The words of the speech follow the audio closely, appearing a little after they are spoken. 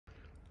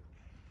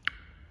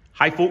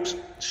Hi folks,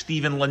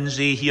 Stephen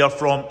Lindsay here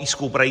from East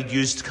Kilbride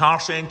Used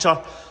Car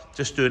Centre.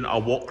 Just doing a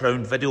walk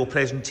round video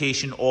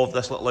presentation of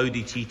this little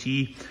Audi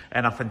TT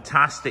in a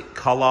fantastic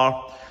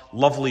colour,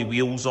 lovely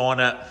wheels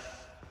on it.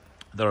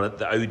 They're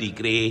the Audi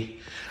grey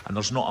and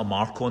there's not a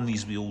mark on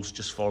these wheels,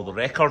 just for the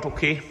record,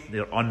 okay?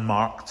 They're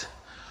unmarked.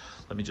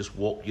 Let me just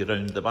walk you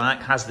around the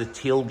back. Has the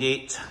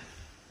tailgate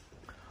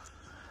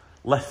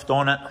lift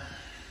on it.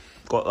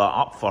 Got that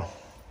up for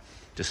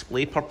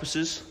display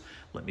purposes.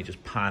 Let me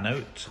just pan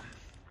out.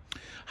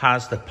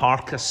 Has the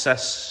park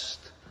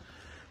assist.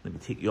 Let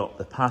me take you up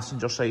the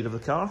passenger side of the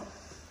car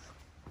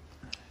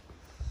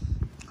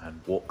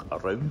and walk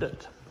around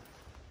it.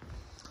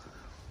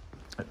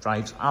 It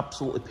drives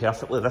absolutely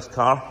perfectly, this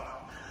car.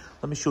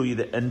 Let me show you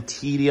the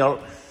interior.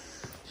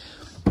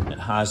 It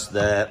has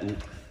the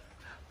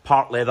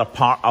part leather,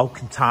 part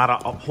Alcantara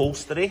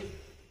upholstery.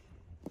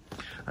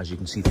 As you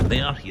can see from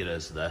there, here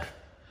is the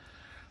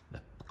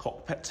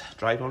cockpit,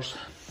 drivers.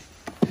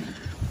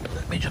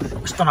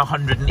 It's done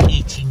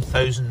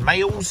 118,000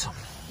 miles.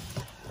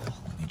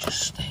 Let me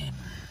just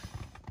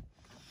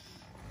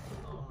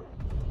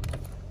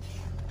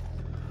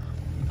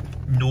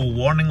no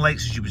warning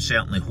lights, as you would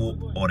certainly hope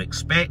or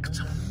expect.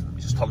 Let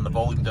me just turn the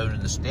volume down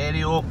in the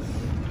stereo.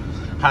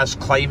 Has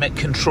climate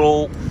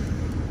control,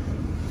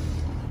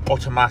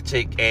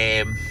 automatic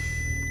gear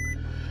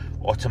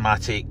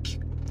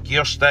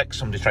stick.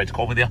 Somebody tried to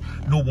call me there.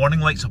 No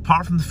warning lights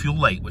apart from the fuel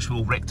light, which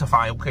we'll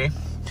rectify, okay?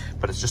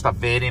 But it's just a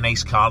very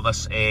nice car.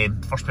 This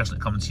first person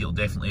to come and see it will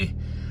definitely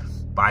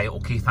buy it,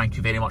 okay? Thank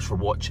you very much for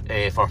looking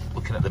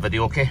at the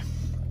video, okay?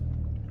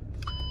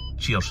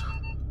 Cheers.